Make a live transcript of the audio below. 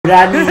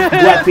Berani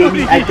buat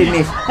finish item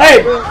match.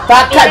 Hei,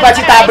 takkan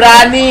pakcik tak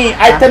berani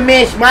item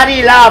match.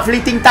 Marilah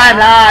fleeting time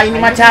lah. Ini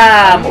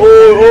macam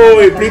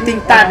oi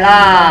fleeting time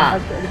lah.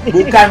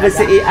 Bukan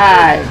versus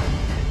AI.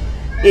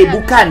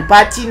 Bukan,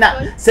 pakcik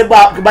nak,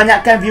 sebab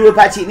kebanyakan viewer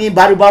pakcik ni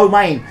baru-baru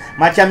main.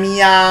 Macam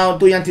Miao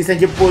tu yang tulisan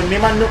Jepun,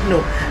 memang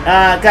noob-noob.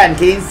 Kan,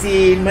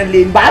 Kenshin,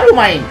 Merlin baru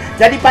main.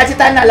 Jadi pakcik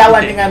tak nak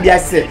lawan dengan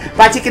biasa.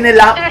 Pakcik kena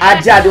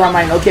ajar diorang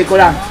main. Okey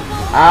korang.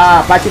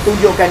 Pakcik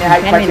tunjukkan yang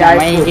high pakcik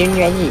high.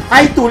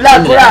 Itulah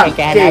korang.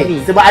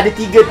 Okey, sebab ada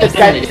tiga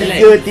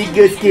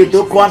skill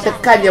tu, korang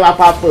tekan je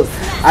apa-apa.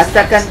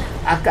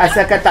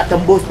 Asalkan tak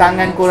tembus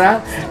tangan korang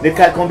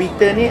dekat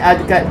komputer ni,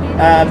 dekat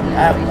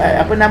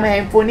apa nama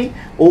handphone ni.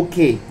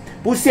 Okey.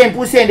 Pusing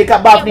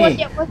dekat buff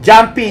ni.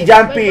 Jumpy.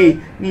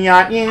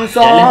 Niat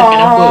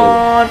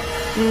insan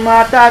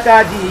mata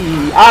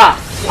kaji.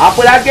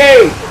 Apa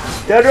lagi?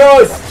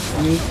 Terus.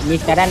 Ni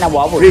sekarang nak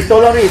buat apa? Riz,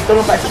 tolong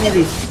pakcik ni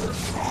Riz.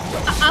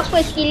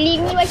 Apa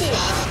skilling ni pakcik?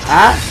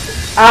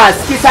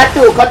 Skill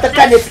 1. Kau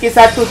tekan je skill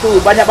 1 tu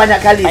banyak-banyak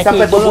kali pakcik,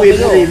 sampai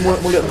berbuih-buih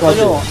mulut kau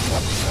tu.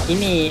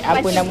 Ini apa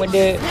pakcik, nama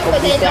dia?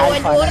 Komputer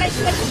alpha.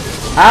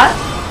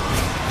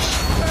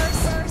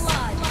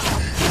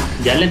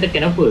 Jalan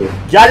tekan apa?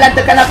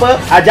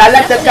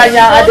 Jalan tekan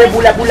yang ada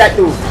bulat-bulat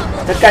tu.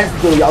 Tekan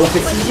tu. Ya Allah,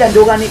 kesian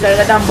diorang ni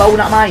kadang-kadang baru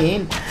nak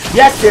main.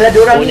 Biasalah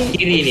diorang ni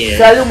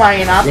selalu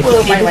main apa?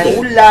 Main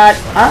ulat.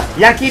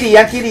 Yang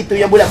kiri tu,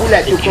 yang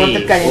bulat-bulat tu korang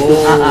tekan yang tu.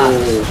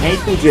 Yang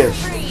itu je.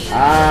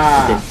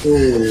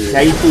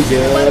 Yang itu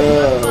je.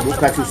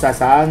 Bukan susah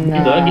sangat.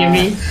 Itu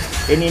game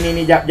ni.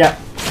 Ni jap. Ya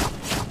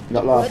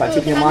Allah,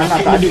 pakcik punya mana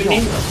tak ada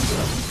ni.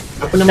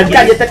 Apa nama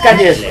tekan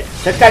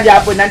je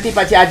apa, nanti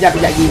pakcik ajar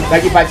kejap lagi.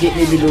 Bagi pakcik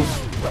ni dulu.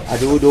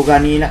 Aduh,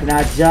 diorang ni nak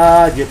kena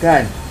ajar je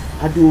kan.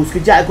 Aduh,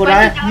 sekejap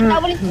korang.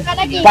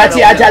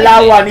 Pakcik ajak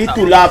lawan.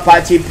 Itulah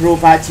pakcik pro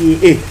pakcik.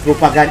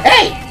 Propaganda.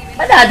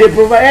 Mana ada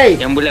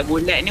propaganda? Yang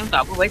bulat-bulat ni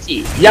untuk apa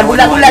pakcik? Yang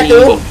bulat-bulat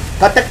tu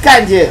kau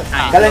tekan je.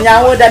 Kalau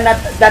nyawa dah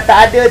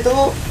tak ada tu,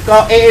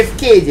 kau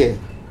AFK je.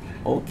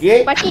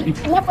 Okey. Pakcik,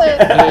 kenapa?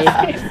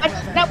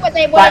 Pakcik, kenapa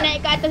saya boleh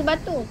naik ke atas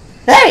batu?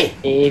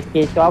 AFK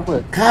tu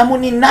apa? Kamu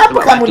ni kenapa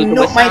kamu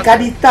noob main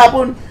Kadita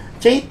pun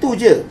macam itu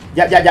je.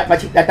 Jap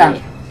pakcik datang.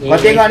 Kau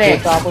tengok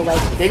ni.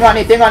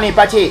 Tengok ni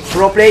pakcik.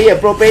 Pro player.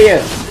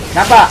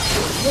 Nampak?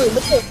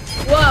 Betul.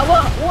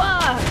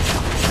 Wah.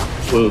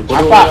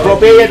 Nampak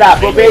pro player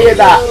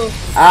tak?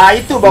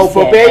 Itu bau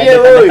pro player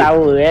oi.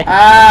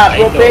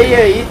 Pro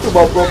player itu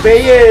bau pro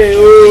player.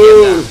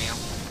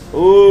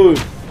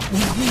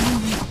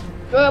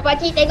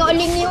 Pakcik tengok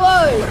link ni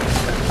woi.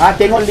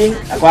 Tengok link.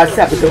 Aku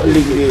rasa betul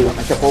link dia.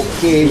 Macam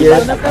okey je.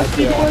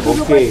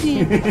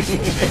 Okey.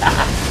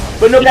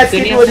 Penuhkan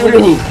skill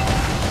dulu.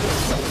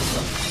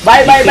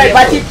 Baik.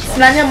 Pakcik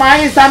sebenarnya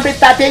main sampai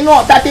tak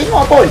tengok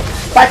pun.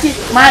 Pakcik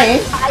main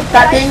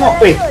tak tengok.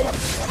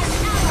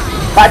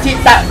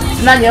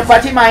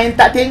 Pakcik main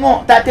tak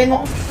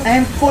tengok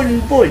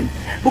handphone pun.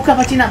 Bukan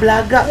pakcik nak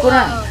belagak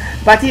korang.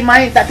 Pakcik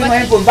main tak tengok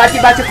handphone.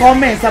 Pakcik baca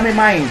komen sambil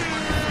main.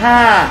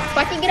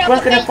 Pakcik gerak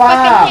korang kena pakai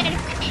faham. niat.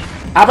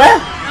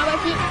 Apa?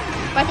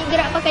 Pakcik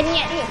gerak pakai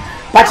niat dia.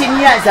 Pakcik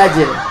niat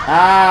saja.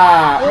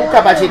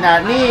 Bukan pakcik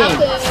nak ni.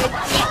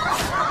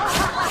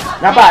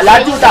 Nampak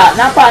laju tak?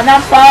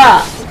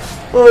 Nampak.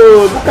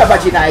 Bukan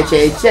pakcik nak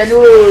action.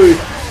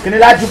 Kena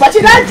laju.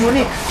 Pakcik laju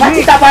ni.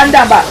 Pakcik tak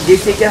pandang pak.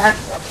 Gesekan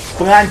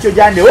penghancur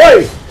janda.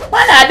 Oi,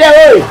 mana ada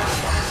oi?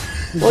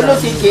 Tolong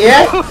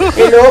sikit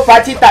Hello,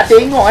 pakcik tak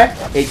tengok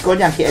kau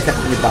yang KS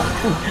aku ni bang.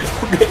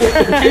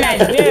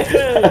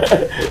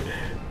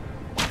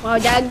 Mau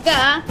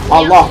jaga.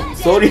 Allah,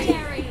 sorry.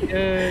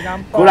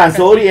 Korang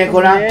sorry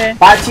korang.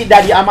 Pakcik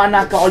dah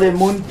diamanahkan oleh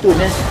Muntun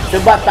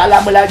sebab tak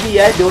lama lagi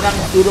diorang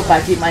suruh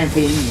pakcik main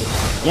Fanny.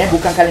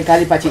 Bukan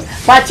kali-kali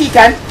pakcik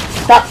kan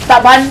tak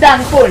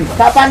pandang pun.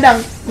 Tak pandang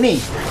ni.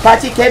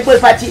 Pakcik kabel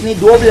pakcik ni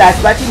 12.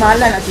 Pakcik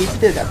malas nak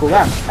cerita kat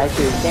korang.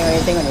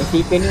 Tengok ni.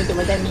 Sleeper ni untuk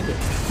macam ni ke?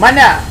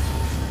 Mana?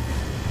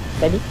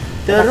 Tadi?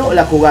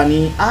 Teruklah korang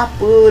ni.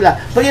 Apalah.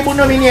 Pergi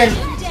bunuh minion.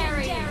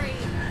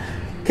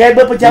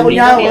 Kabel pecabut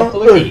nyawa.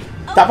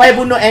 Tak payah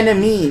bunuh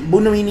enemy.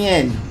 Bunuh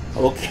minion.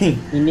 Okey.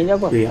 Ini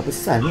apa? Apa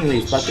besar ni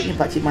weh. Sepatutnya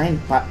pakcik main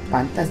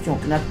pantas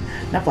cong.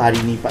 Kenapa hari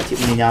ni pakcik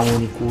punya nyawa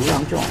ni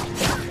kurang cong?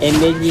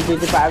 Energy tu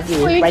cepat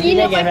habis. Pakcik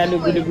jangan selalu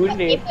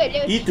guna-guna.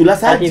 Itulah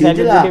saja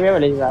je lah.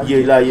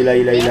 Yelah.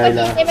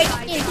 Saya bagi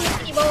kill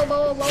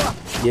bawa.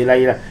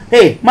 Yelah.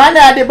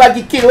 Mana ada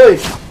bagi kill weh.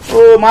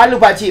 Malu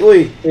pakcik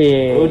weh.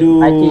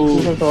 Aduh. Pakcik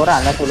kill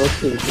seorang lah solo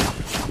kill.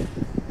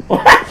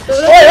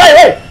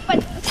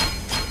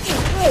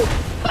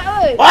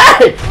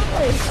 Oi.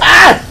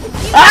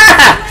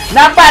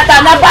 Nampak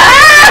tak?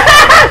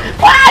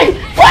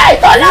 Woi,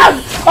 tolong.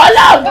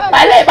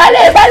 Balik.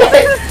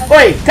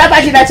 Woi, kan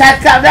pakcik dah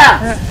cakap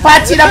dah.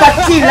 Pakcik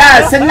dapat kill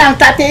lah. Senang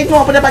tak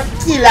tengok pun dapat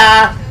kill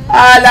lah.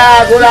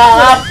 Alah, korang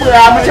apa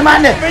lah? Macam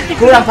mana?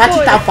 Korang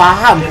pakcik tak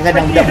faham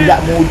kadang budak-budak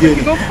muda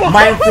ni.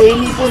 Main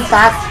Fanny pun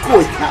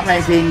takut nak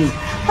main Fanny.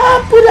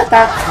 Apalah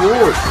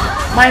takut.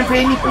 Main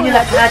Fanny punya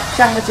nak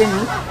kacang macam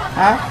ni.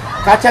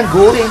 Kacang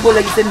goreng pun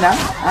lagi senang.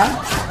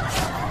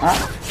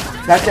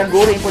 Kacang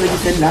goreng pun lagi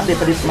senang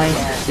daripada main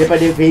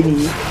daripada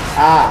Fanny.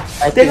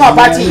 Tengok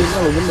pakcik.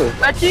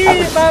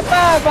 Pakcik,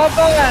 baba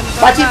kan.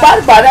 Pakcik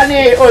barbar dah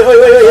ni.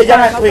 Oi,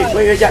 jangan.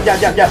 Oi, jap.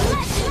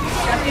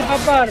 Pakcik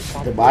babar.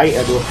 Terbaik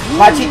aduh.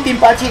 Pakcik tim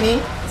pakcik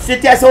ni,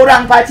 setiap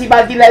seorang pakcik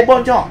bagi live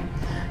bond, cok.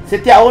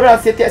 Setiap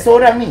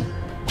seorang ni.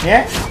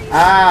 Ya.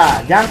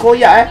 Jangan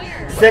koyak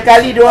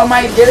Sekali diorang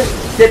main je,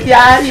 setiap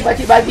hari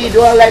pakcik bagi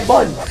diorang live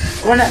bond.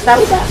 Kau nak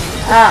tahu tak?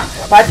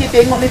 Pakcik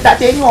tengok ni tak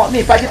tengok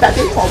ni. Pakcik tak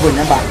tengok pun,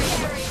 nampak?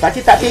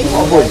 Pakcik tak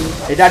tengok pun.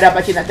 Dah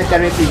pakcik nak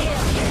tekan rating.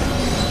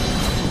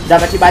 Dah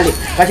pakcik balik.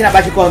 Pakcik nak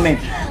baca komen.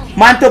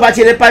 Mantul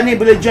pakcik lepas ni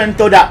boleh join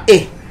Todak.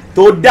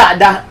 Todak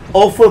dah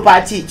offer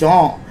pakcik,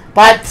 cok.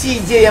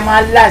 Pakcik je yang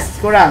malas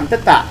korang,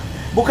 tetap.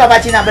 Bukan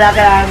pakcik nak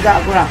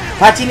beragak-agak korang.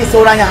 Pakcik ni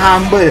seorang yang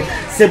humble.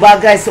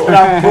 Sebagai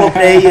seorang pro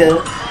player,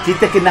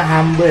 kita kena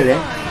humble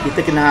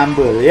Kita kena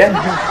humble ya.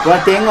 Korang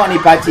tengok ni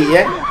pakcik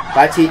ya.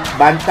 Pakcik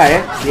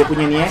bantai dia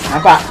punya ni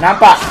Nampak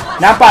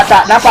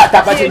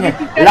tak pakciknya?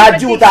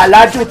 Laju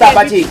tak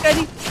pakcik?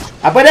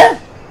 Apa dia?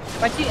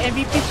 Pakcik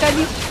MVP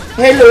sekali.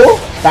 Hello?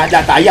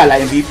 Tak payahlah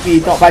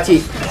MVP tok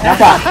pakcik.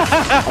 Nampak?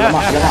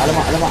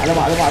 Alamak.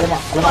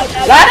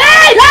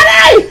 Lari!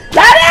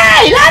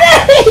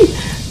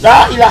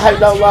 La ilaha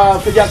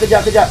illallah. Kejap.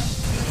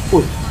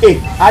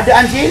 Ada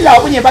Angela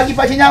punya bagi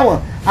pakcik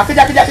nyawa.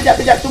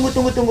 Kejap.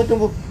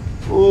 Tunggu.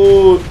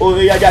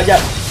 Ya.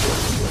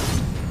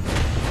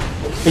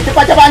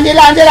 Cepat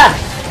Angela.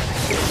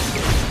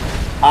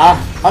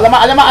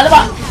 Alamak.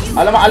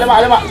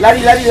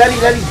 Lari.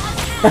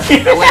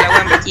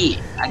 Lawan pakcik.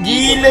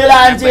 Gila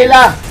lah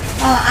Angela.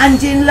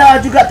 Angela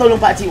juga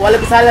tolong pakcik.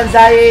 Waalaikumsalam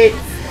Zaid.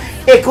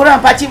 Korang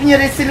pakcik punya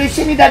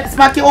resolution ni dah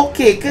semakin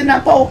okey ke?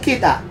 Nampak okey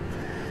tak?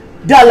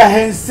 Dah lah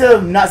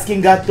handsome. Nak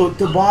skin Gatot.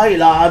 Terbaik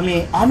lah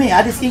Amir.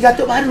 Ada skin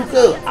Gatot baru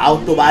ke?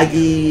 Auto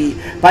bagi.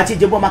 Pakcik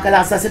jemput makan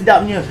laksa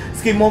sedapnya.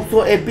 Skin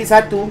Motor Epic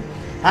 1.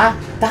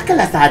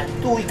 Takkanlah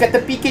satu. Ikat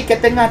tepi ke ikat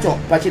tengah, cok.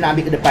 Pakcik nak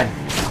ambil ke depan.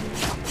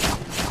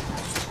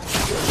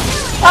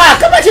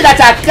 Kan pakcik dah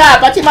cakap.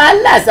 Pakcik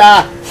malas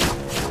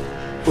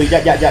Ui,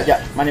 jap.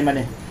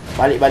 Mana?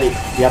 Balik.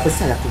 Dia apa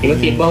salah aku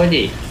Tengok bawah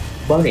je.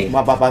 Bawah ni.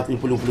 Lupa.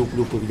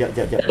 Jap.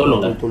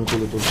 Tolong.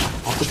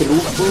 Aku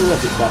terlupa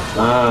sebab.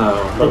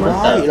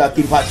 Baiklah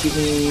tim pakcik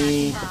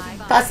ni.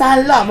 Tak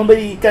salah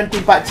memberikan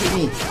tim pakcik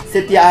ni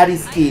setiap hari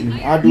skin.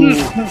 Aduh.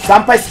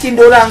 Sampai skin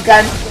dorang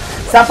kan.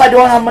 Sampai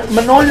diorang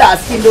menolak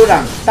skin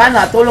diorang. Tak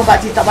nak, tolong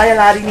pakcik, tak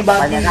payahlah hari ni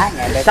bagi.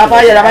 Tak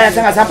payahlah banyak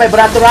sangat. Sampai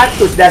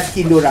beratus-ratus dah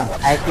skin diorang.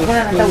 Kau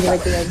nak tahu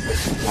tak?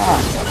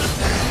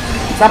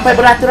 Sampai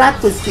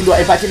beratus-ratus skin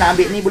diorang. Pakcik nak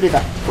ambil ni boleh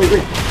tak?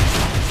 Oi.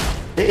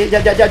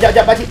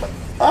 Jap pakcik.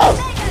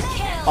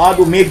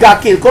 Aduh, mega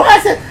kill.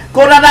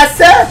 Korang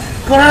rasa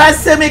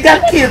mega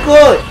kill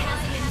kot?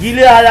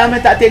 Gila alamnya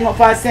tak tengok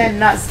Fasen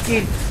nak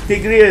skin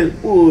Tigreal.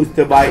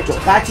 Terbaik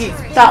cok. Pakcik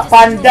tak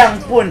pandang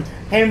pun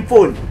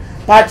handphone.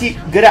 Pakcik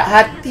gerak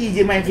hati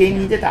je main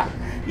Fanny je tak?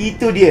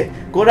 Itu dia.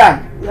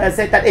 Korang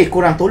saya tak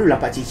korang tolonglah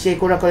pakcik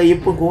share korang kalau ya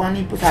pun korang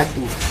ni pun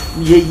satu.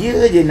 Ya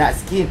je nak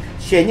skin.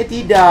 Share-nya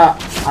tidak.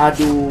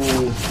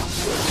 Aduh.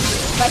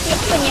 Pakcik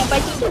apa ni yang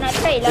pakcik tu nak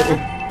try lah.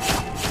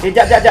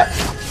 Jap.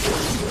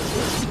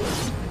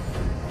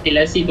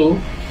 Lasi tu.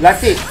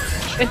 Retri.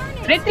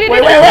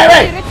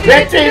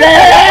 Retri.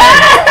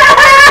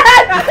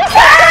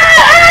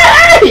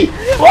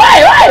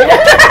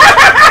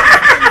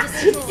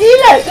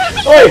 Gila.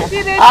 Oi.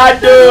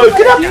 Aduh,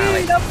 kenapa?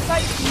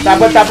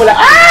 Tak apalah.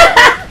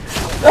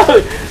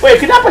 Woi,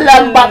 kenapa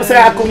lambat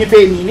serang aku punya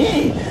Fanny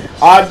ni?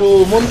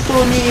 Aduh, Muntu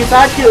ni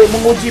saja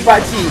menguji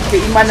pakcik,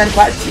 keimanan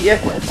pakcik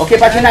ya. Okey,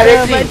 pakcik nak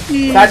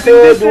retri.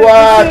 1, 2,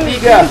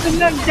 3.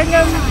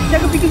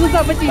 Jangan fikir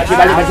susah pakcik.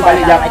 Pakcik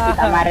balik jap. Pakcik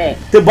tak marah.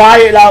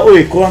 Terbaiklah.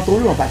 Oi, korang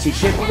tolong pakcik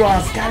share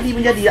korang sekali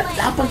menjadi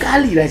 8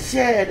 kali lah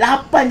share.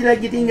 8 je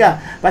lagi tinggal.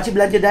 Pakcik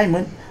belanja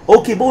diamond.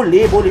 Okey,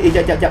 boleh.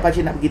 Jap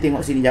pakcik nak pergi tengok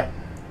sini jap.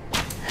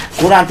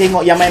 Korang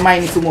tengok yang main-main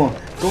ni semua.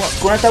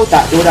 Korang tahu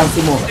tak diorang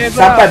semua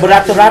sampai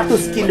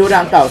beratus-ratus skin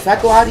diorang tahu.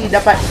 Satu hari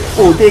dapat.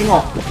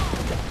 Tengok.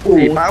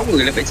 Power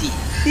lah pakcik.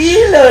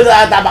 Gila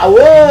lah tak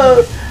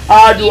power.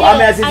 Aduh,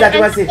 Amir Azizah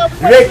terima kasih.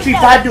 Retri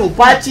padu.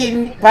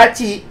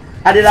 Pakcik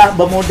adalah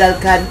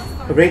bermodalkan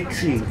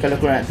retri kalau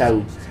korang nak tahu.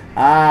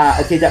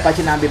 Okey, jap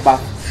pakcik nak ambil buff.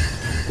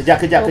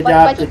 Kejap.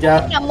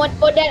 Pakcik nak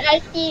modal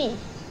arti.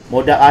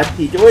 Modal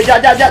arti. Oi,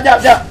 jap.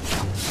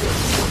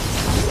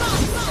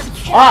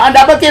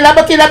 Double kill.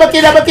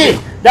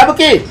 Jap.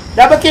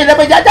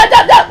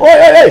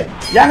 Oi.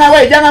 Jangan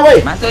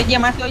weh. Masuk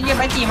je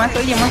pakcik.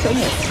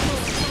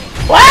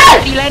 Wah!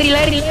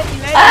 Lari.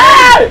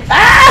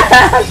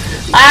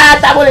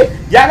 Tak boleh.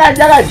 Jangan.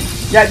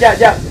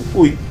 Jap.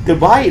 Ui,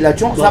 terbaiklah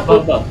cok.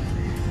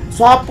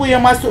 Siapa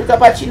yang masuk kat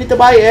pakcik ni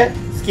terbaik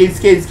Skin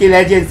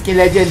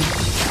legend.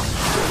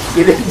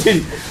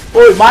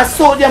 Oi,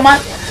 masuk dia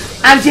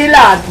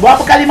Angela,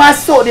 berapa kali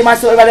masuk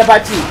daripada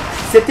pakcik?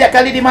 Setiap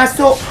kali dia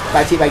masuk,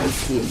 pakcik bagi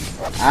skin.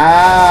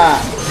 Dah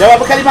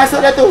berapa kali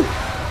masuk dah tu?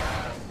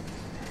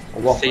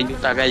 Allah. 1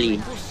 juta kali.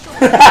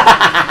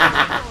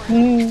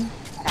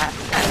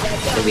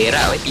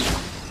 Terberak pakcik.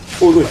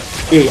 Oi.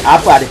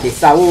 Apa ada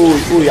kisah?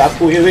 Oi,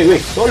 apa? Weh.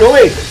 Tolong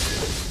weh.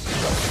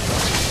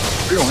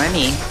 Belum lah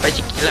ni.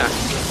 Pakcik lah.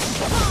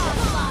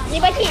 Ni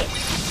pakcik.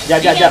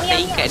 Jap. Saya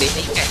ikat dia.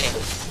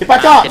 Cepat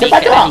cok.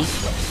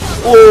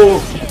 Oh.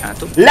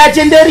 Tu.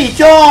 Legendary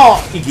cok.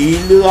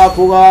 Gila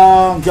aku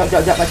orang. Jap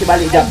pakcik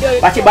balik jap.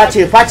 Pakcik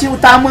baca. Pakcik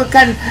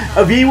utamakan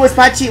viewers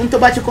pakcik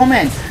untuk baca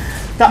komen.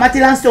 Tak mati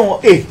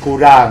langsung.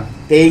 Kurang.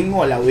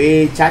 Tengoklah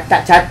weh.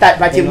 Catat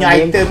pakcik punya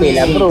item ni.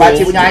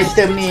 Pakcik punya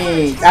item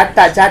ni.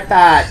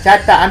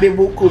 Catat ambil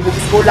buku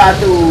sekolah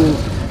tu.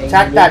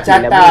 Catat.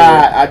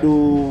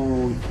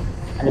 Aduh.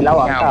 Ada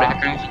lawak Yang tak?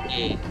 belakang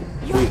sikit.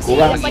 Weh,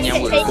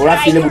 korang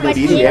sila bunuh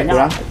diri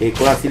korang.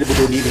 Korang sila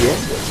bunuh diri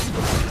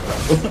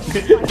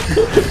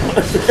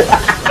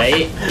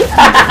Baik.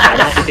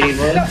 Ada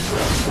terima.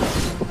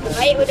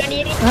 Baik bunuh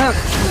diri.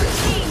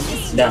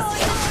 Dah.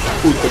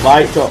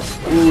 Terbaik cok.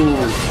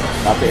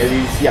 Sampai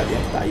Ellie siap ya.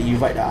 Tak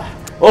invite dah.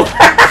 Oh.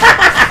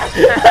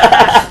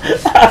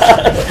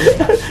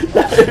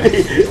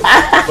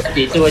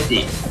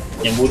 Pakcik.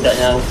 Yang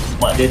budaknya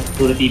mak dia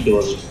suruh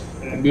tidur.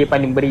 Dia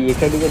paling beria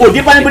sekali.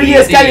 Dia paling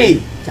beria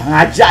sekali.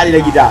 Jangan ajak dia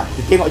lagi dah.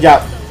 Kita tengok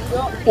jap.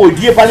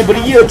 Dia paling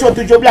beria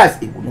cok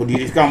 17. Bunuh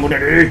diri sekarang bunuh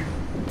diri.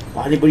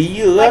 Paling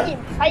beria lah.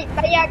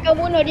 Saya akan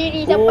bunuh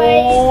diri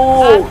sampai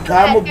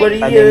kamu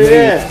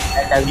beria.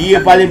 Dia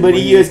paling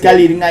beria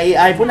sekali. Dengan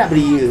AI pun nak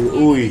beria.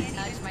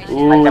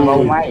 Macam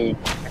baru main.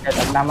 Macam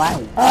tak pernah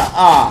main.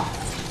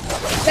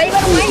 saya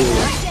baru main.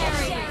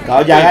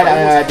 Kau jangan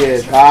ada.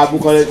 Kamu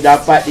kalau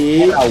dapat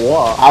ni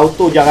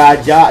auto jangan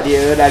ajak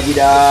dia lagi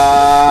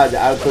dah.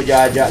 Auto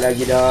jangan ajak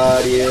lagi dah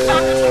dia.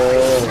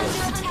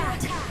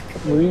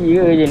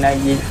 Beria je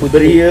lagi.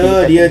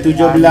 Beria dia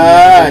 17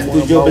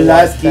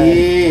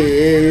 sikit.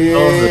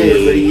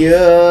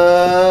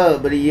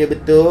 Beria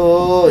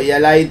betul.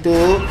 Yang lain tu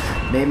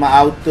memang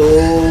auto.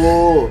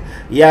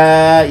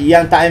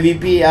 Yang tak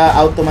MVP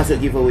auto masuk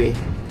giveaway.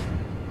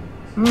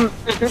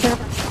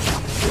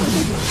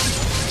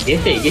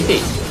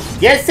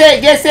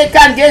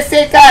 Gesekkan.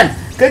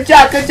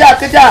 Kejar.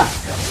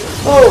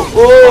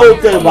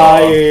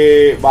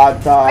 Terbaik.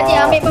 Mantap. Pakcik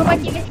ambil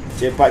pakcik.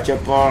 Cepat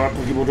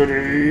pergi bodoh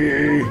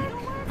ni.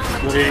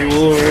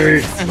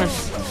 Woi.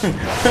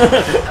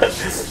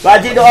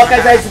 Pakcik doakan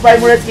saya supaya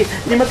murah sikit.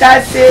 Terima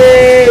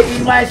kasih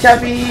Iman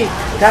Syafi'i.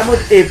 Kamu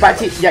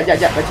pakcik jap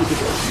pakcik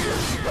kita.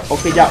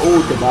 Okey jap.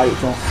 Terbaik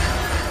cok.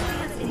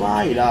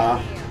 Baiklah.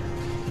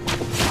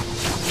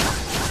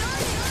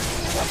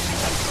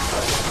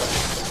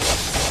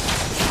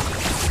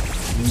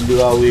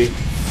 Gila weh.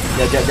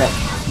 Jap.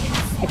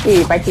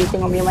 Pakcik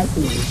tengok dia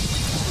mati.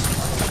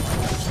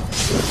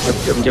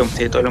 Jom.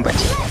 Saya tolong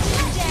pakcik.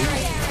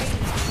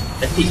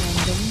 Pakcik.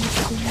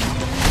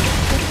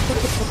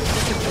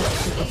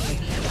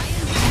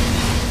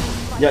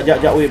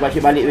 Jap weh.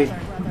 Pakcik balik weh.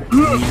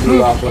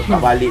 Gila aku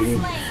tak balik ni.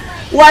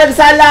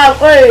 Waalaikumsalam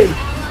weh.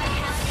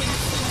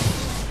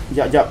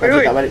 Jap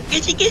pakcik tak balik.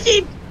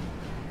 Kecil.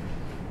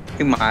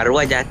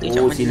 Maruah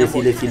jatuh. Sila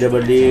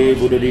beli.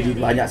 Bodoh diri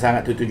banyak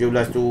sangat tu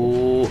 17 tu.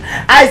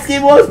 Ais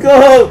krim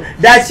Moskow.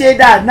 Dah share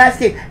dah. Nak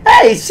sikit.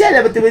 Share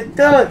lah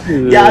betul-betul.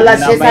 Ya Allah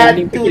share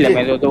satu je.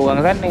 Main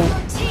orang sana.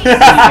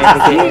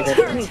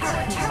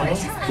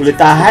 Boleh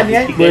tahan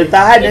ni Boleh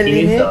tahan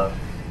ni.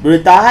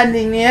 Boleh tahan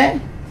ni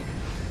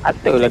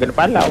Atuk lah kena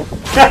palau.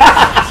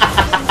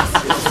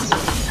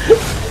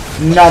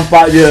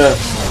 Nampak je.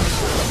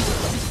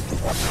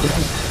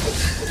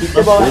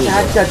 Kita bawa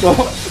caca tu.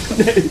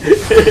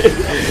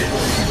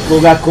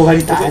 Korang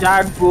ni tak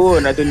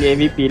jago nak tunjuk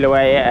MVP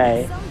lawan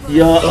AI.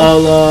 Ya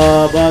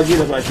Allah,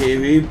 bagilah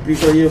pakcik MVP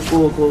kau ya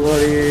pun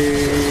korang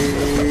ni.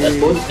 Tak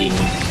posting.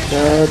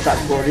 Tak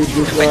scoring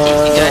juga.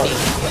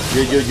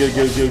 Jom.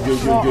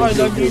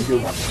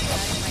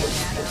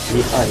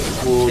 AI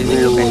pun.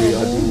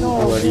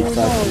 Aduh,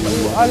 kualitas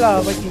tu.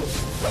 Alah pakcik.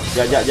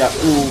 Jap.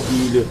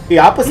 Gila.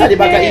 Apa sahaja dia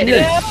pakai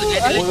ini?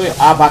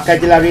 Pakai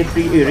je lah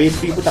retri.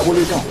 Retri pun tak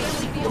boleh tau.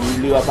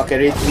 Gila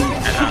pakai retri.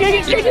 Kena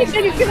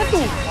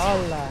tu.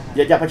 Alah.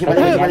 Jap pakcik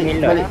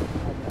balik.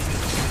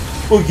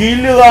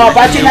 Gila lah.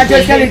 Pakcik nak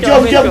join sekali.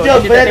 Jom.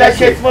 Pada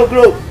share small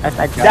group.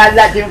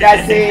 Dalat terima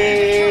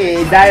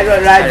kasih.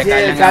 Direct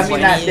Raja. Kami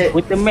nak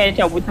Buta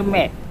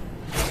match.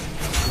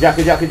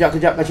 Kejap.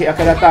 Pakcik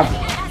akan datang.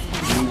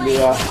 Gila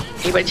lah.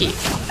 Pakcik.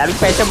 Tak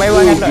lupa macam buy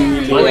one kan.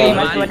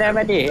 Masuk dalam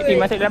badai.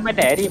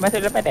 Masuk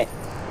dalam badai.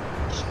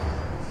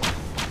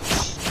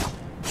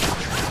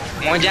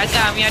 Mau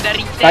jaga Mia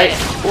dari Baik.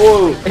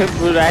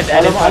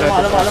 Alamak.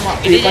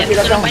 Pakcik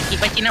datang.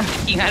 Pakcik nak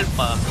making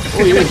alpha.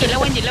 Pakcik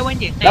lawan je.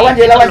 Lawan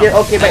je.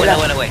 Okey baiklah.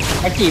 Lawan.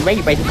 Pakcik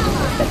bagi.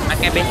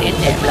 Pakai base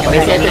attack.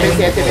 Base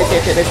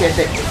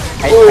attack.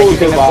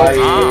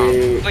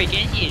 Terbaik. Oi,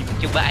 Kenji,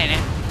 cubaan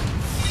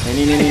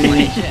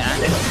Ni.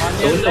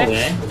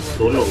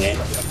 Tolong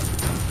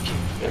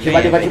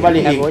Pakcik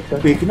balik.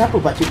 Kenapa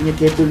pakcik punya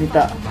kabel ni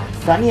tak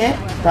ni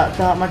tak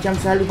macam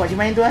selalu pakcik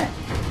main tu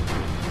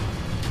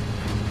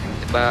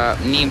Sebab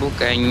ni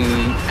bukan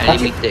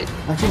unlimited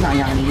pakcik nak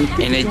yang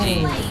unlimited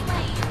energy.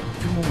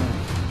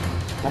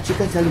 Pakcik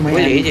kan selalu main.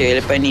 Boleh je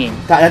lepas ni.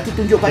 Tak, nanti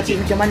tunjuk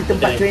pakcik macam mana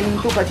tempat training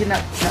tu. Pakcik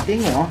nak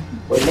tengok ah.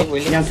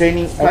 Boleh. Yang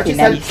training pakcik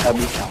Nanti selalu.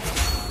 bisa.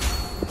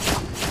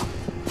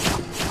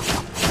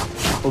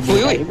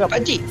 Oi,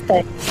 pakcik.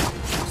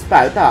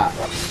 Style tak?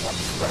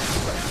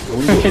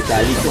 Tunjuk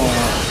sekali tu.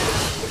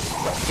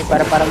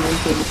 Para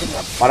muntun.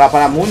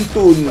 Para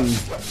muntun.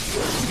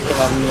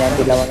 Kami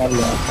ada lawan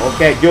dia.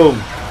 Okey, jom.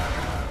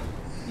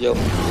 Jom,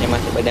 saya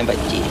masuk badan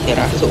pakcik. Saya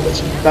rasuk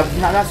pakcik.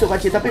 Nak rasuk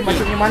pakcik tapi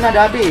masuknya mana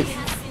dah habis.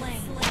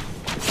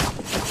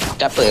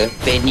 Tak apa,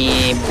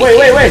 Penny. Weh.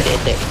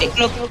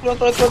 Keluar.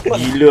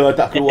 Gila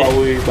tak keluar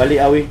weh. Balik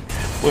ah weh.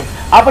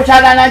 Apa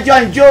syarat nak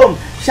join? Jom.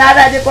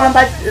 Syarat dia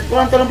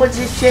korang tolong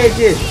share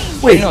je.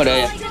 Weh. Penuh dah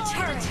ya.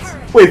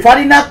 Weh,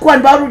 Farina Kwan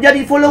baru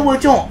jadi follower,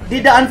 cok.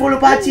 Dia dah unfollow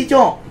pakcik,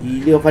 cok.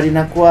 Gila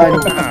Farina Kwan.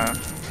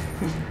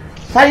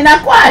 Farina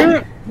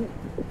Kwan.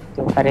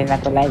 Farina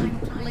Kwan lain.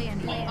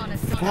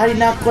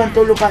 Farina Kwan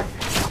tolong pak.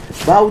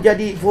 Baru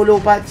jadi follow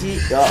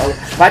pakcik. Ya Allah.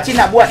 Pakcik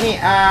nak buat ni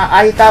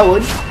akhir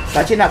tahun.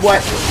 Pakcik nak buat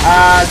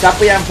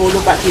siapa yang follow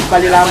pakcik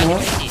paling lama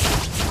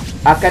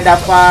akan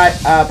dapat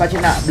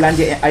pakcik nak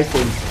belanja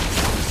iPhone.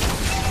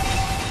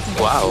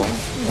 Wow.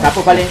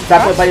 Siapa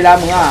paling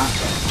lama ah.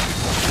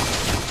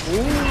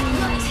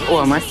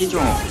 Wah, mati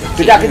cok.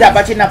 Kejap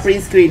pakcik nak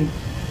print screen.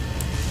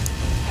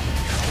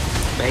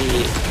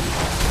 Baik.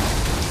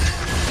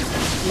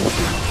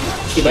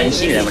 Banyak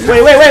lah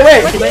menang. Weh.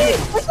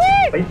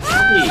 Banyak.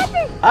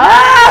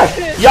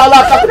 Ya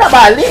Allah, aku nak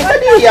balik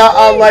tadi. Ya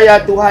Allah, ya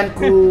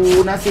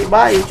Tuhanku. Nasib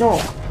baik, cok.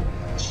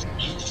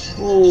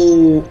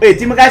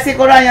 Terima kasih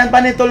korang yang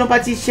pandai tolong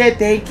pakcik share.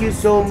 Thank you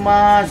so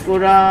much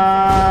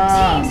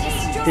korang.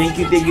 Thank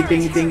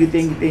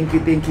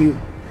you.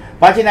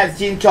 Pakcik nak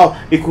cincau.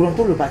 Korang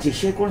tolong pakcik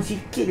share korang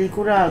sikit je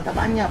korang. Tak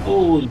banyak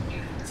pun.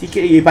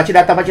 Sikit lagi. Pakcik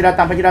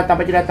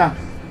datang.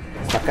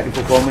 Setakat di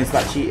performance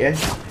pakcik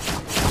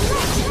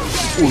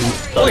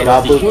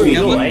double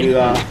kill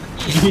dia.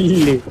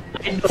 Gila.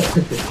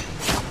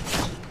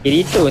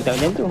 Kirito tak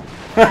macam tu.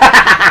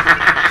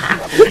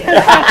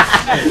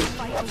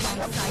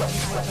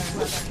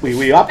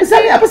 Weh, apa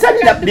salah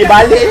dia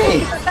balik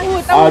ni?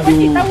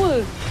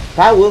 Tahu.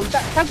 Tahu?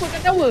 Sangkut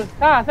kat tower.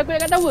 Sangkut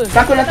kat tower.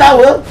 Sangkut nak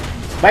tahu?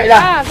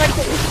 Baiklah.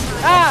 Sangkut.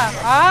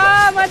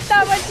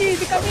 Mantap pakcik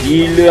dekat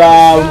ni.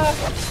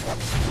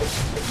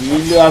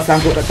 Gila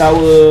sangkut kat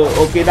tower.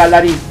 Okey dah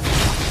lari.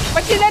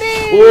 Pakcik lari.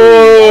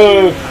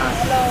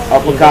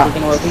 Apakah?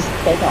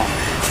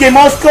 Sikit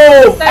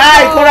Moskow.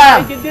 Hai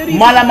korang.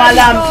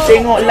 Malam-malam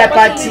tengok live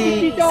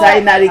pakcik.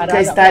 Saya nak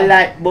request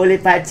starlight. Boleh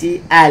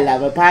pakcik?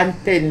 Alah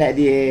berpantun lah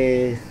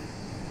dia.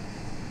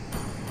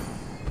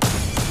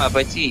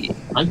 Pakcik.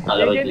 Mantap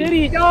lah pakcik.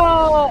 Dari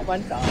cok.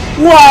 Mantap.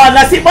 Wah,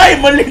 nasib baik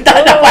Melin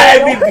tak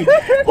dapat MVP.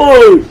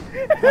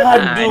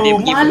 Aduh,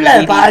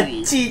 malas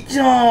pakcik,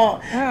 cok.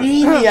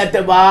 Ini yang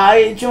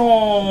terbaik,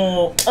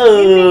 cok.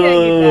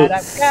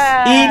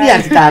 Ini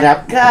yang kita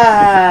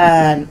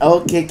harapkan.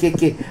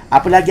 Okey.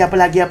 Apa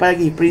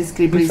lagi? Print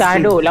screen. Susah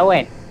duk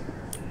lawan.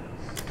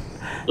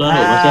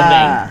 Macam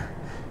rank.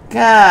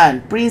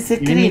 Kan, print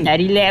screen.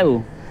 Tak relax tu.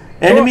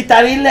 Enemy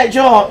tak relax,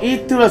 cok.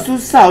 Itulah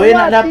susah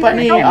nak dapat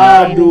ni.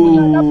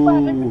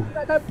 Aduh.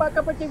 Tak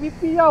dapatkan pakcik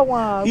VP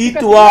tau.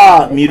 Itu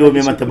Miro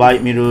memang terbaik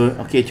Miro.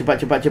 Okey,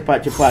 cepat.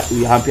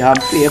 Ui, hampir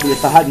boleh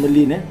tahan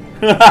Melin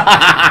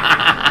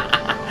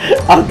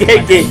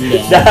Okey.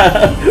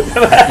 Dah.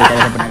 Kita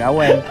dah pernah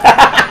kawan.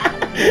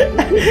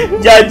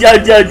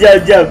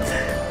 Jom.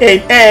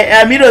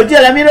 Miro,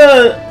 jelah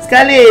Miro.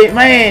 Sekali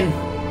main.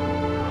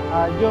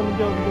 Jom.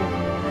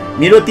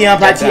 Miro tim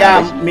pakcik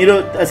Miro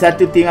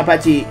satu tim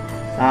pakcik.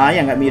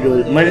 Yang kat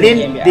Miro.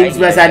 Melin tim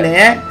sebelah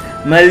sana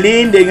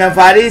Melin dengan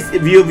Faris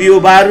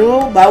view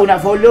baru nak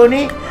follow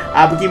ni.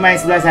 Pergi main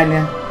sebelah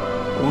sana.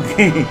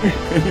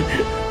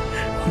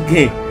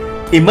 Okey.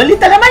 Melin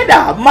tak nak main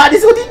dah. Mak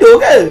dia suruh tidur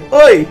ke?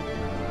 Oi.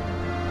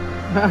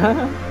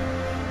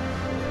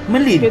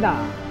 Melin.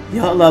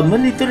 Ya Allah,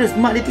 Melin terus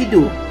mak dia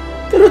tidur.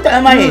 Terus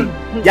tak nak main.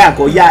 Jangan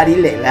koyak,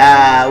 relax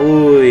lah.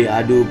 Oi,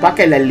 aduh,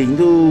 pakailah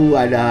link tu.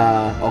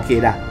 Ada.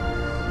 Okey dah.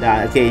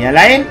 Okey, yang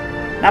lain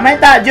nak main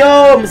tak?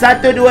 Jom. 1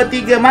 2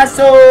 3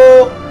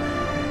 masuk.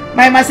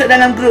 Masuk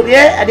dalam grup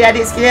ya,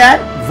 adik-adik sekalian.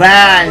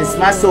 Vance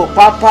masuk,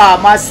 Papa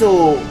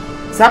masuk.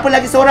 Siapa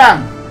lagi seorang?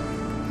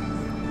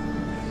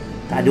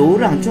 Tak ada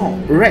orang, cok.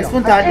 Rex pun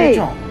tak ada,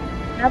 cok.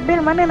 Nabil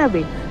mana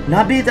Nabil?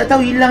 Nabil tak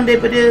tahu, hilang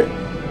daripada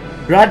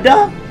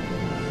radar.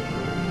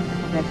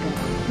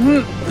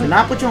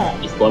 Kenapa, cok?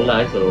 Di sekolah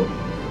esok.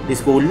 Di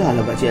sekolah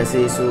lah pakcik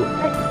rasa esok.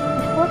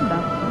 Di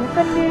sekolah?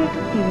 Bukan dia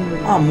cuti minggu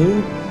ni?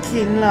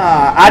 Mungkin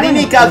lah. Hari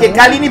ni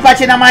kali ni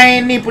pakcik nak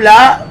main ni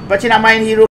pula. Pakcik nak main hero